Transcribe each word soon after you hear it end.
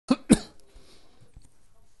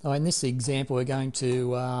In this example, we're going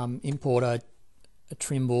to import a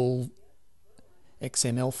Trimble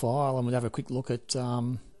XML file, and we'll have a quick look at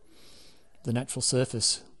the natural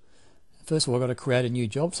surface. First of all, I've got to create a new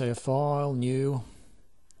job, so File, New,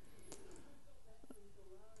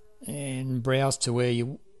 and browse to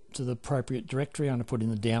the appropriate directory. I'm going to put in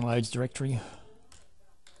the Downloads directory.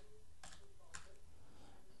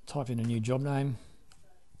 Type in a new job name.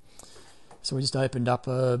 So we just opened up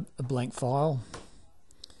a blank file.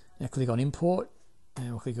 Now click on Import,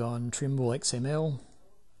 and we'll click on Trimble XML.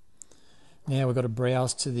 Now we've got to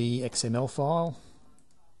browse to the XML file.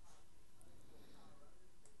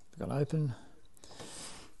 We've got Open.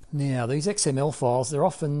 Now these XML files, they're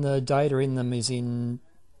often the data in them is in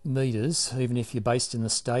meters, even if you're based in the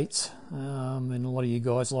States. And a lot of you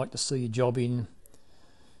guys like to see your job in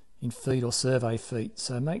feet or survey feet.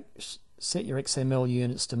 So set your XML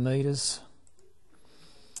units to meters.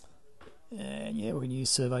 And yeah, we're going to use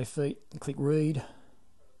survey feet and click read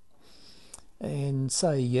and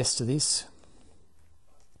say yes to this.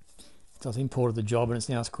 So I've imported the job and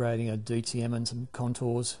it's creating a DTM and some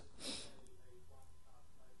contours.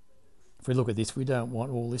 If we look at this, we don't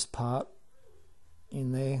want all this part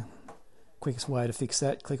in there. Quickest way to fix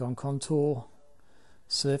that, click on contour,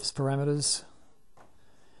 surface parameters,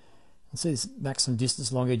 and see this maximum distance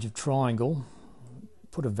along edge of triangle.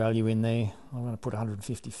 Put a value in there. I'm going to put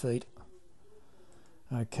 150 feet.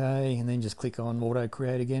 Okay, and then just click on Auto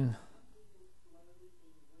Create again.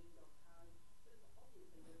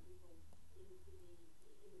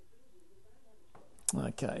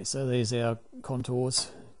 Okay, so there's our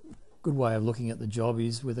contours. Good way of looking at the job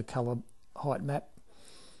is with a colour height map.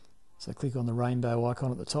 So click on the rainbow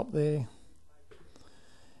icon at the top there,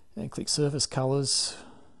 and click Surface Colours,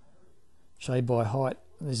 Shade by Height.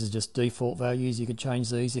 This is just default values. You could change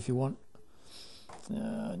these if you want.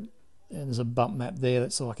 And there's a bump map there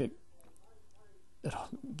that's like it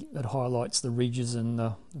highlights the ridges and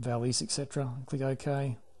the valleys, etc. Click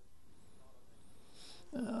OK.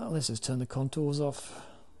 Let's just turn the contours off.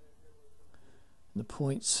 The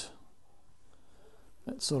points.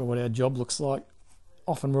 That's sort of what our job looks like.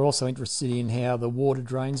 Often we're also interested in how the water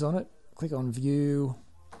drains on it. Click on View.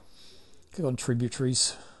 Click on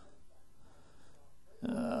Tributaries.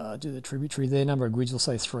 Do the tributary there. Number of grids, we'll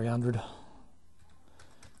say 300.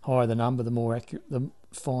 Higher the number, the more accurate, the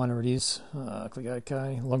finer it is. Click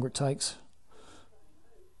OK. The longer it takes.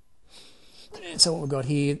 And so what we've got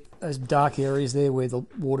here, those dark areas there where the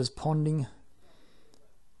water's ponding,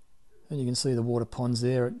 and you can see the water ponds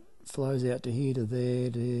there. It flows out to here, to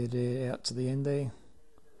there, out to the end there.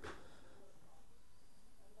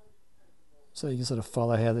 So you can sort of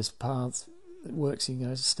follow how this path works. You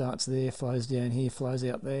know, it starts there, flows down here, flows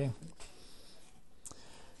out there.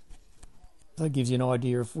 That gives you an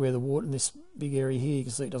idea of where the water in this big area here, you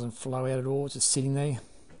can see it doesn't flow out at all, it's just sitting there.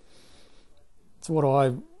 So what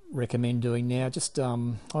I recommend doing now, just I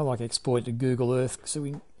like to export to Google Earth, so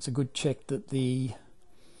it's a good check that the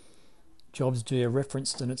job's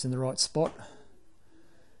geo-referenced and it's in the right spot.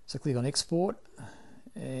 So click on Export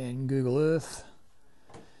and Google Earth.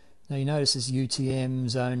 Now you notice this UTM,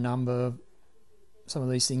 zone number, some of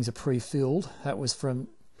these things are pre-filled. That was from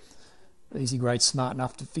EasyGrade smart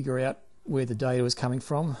enough to figure out where the data was coming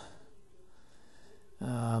from.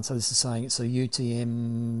 So this is saying it's a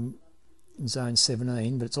UTM zone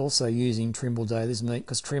 17, but it's also using Trimble data. This is neat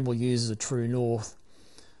because Trimble uses a true north.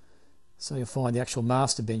 So you'll find the actual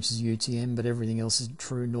master bench is UTM, but everything else is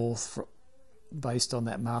true north based on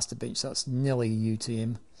that master bench. So it's nearly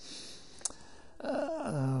UTM.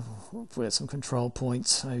 We'll put out some control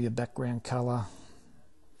points, maybe a background colour.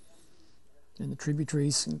 In the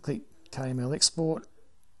tributaries, and click KML Export.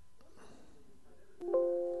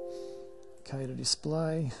 OK to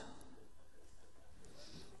display.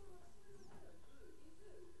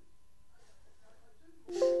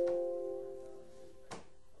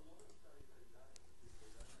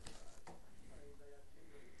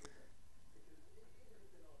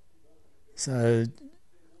 So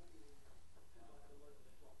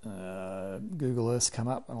Google Earth's come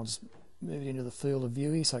up, and I'll just move it into the field of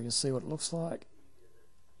view here so I can see what it looks like.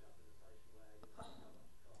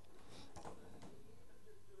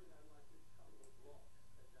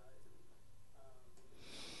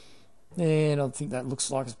 And I think that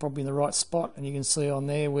looks like it's probably in the right spot, and you can see on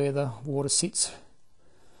there where the water sits.